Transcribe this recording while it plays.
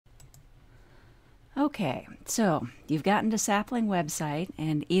Okay, so you've gotten to Sapling website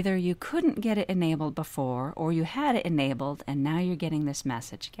and either you couldn't get it enabled before or you had it enabled and now you're getting this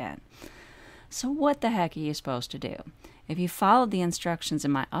message again. So what the heck are you supposed to do? If you followed the instructions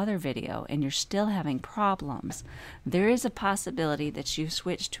in my other video and you're still having problems, there is a possibility that you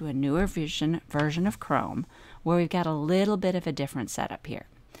switch to a newer version of Chrome where we've got a little bit of a different setup here.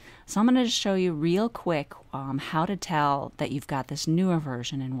 So I'm going to just show you real quick how to tell that you've got this newer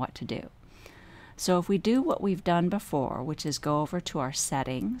version and what to do. So if we do what we've done before, which is go over to our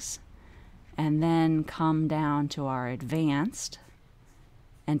settings and then come down to our advanced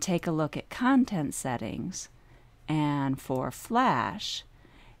and take a look at content settings, and for Flash,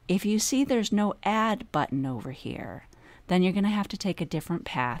 if you see there's no add button over here, then you're going to have to take a different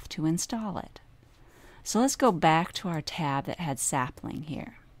path to install it. So let's go back to our tab that had Sapling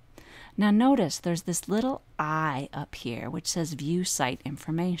here. Now notice there's this little I up here which says View Site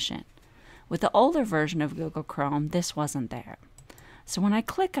Information. With the older version of Google Chrome, this wasn't there. So when I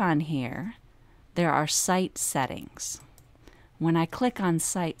click on here, there are site settings. When I click on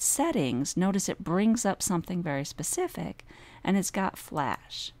site settings, notice it brings up something very specific, and it's got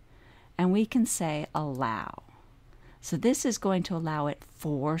Flash. And we can say allow. So this is going to allow it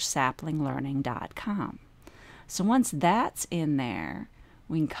for saplinglearning.com. So once that's in there,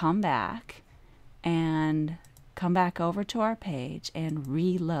 we can come back over to our page and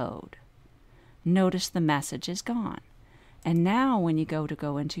reload. Notice the message is gone. And now when you go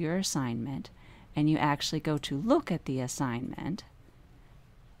into your assignment and you actually go to look at the assignment,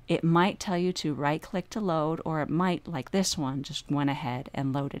 it might tell you to right-click to load, or it might, like this one, just went ahead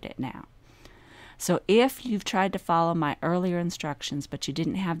and loaded it now. So if you've tried to follow my earlier instructions but you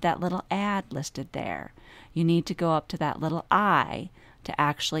didn't have that little add listed there, you need to go up to that little I to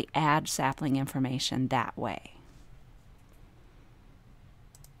actually add sapling information that way.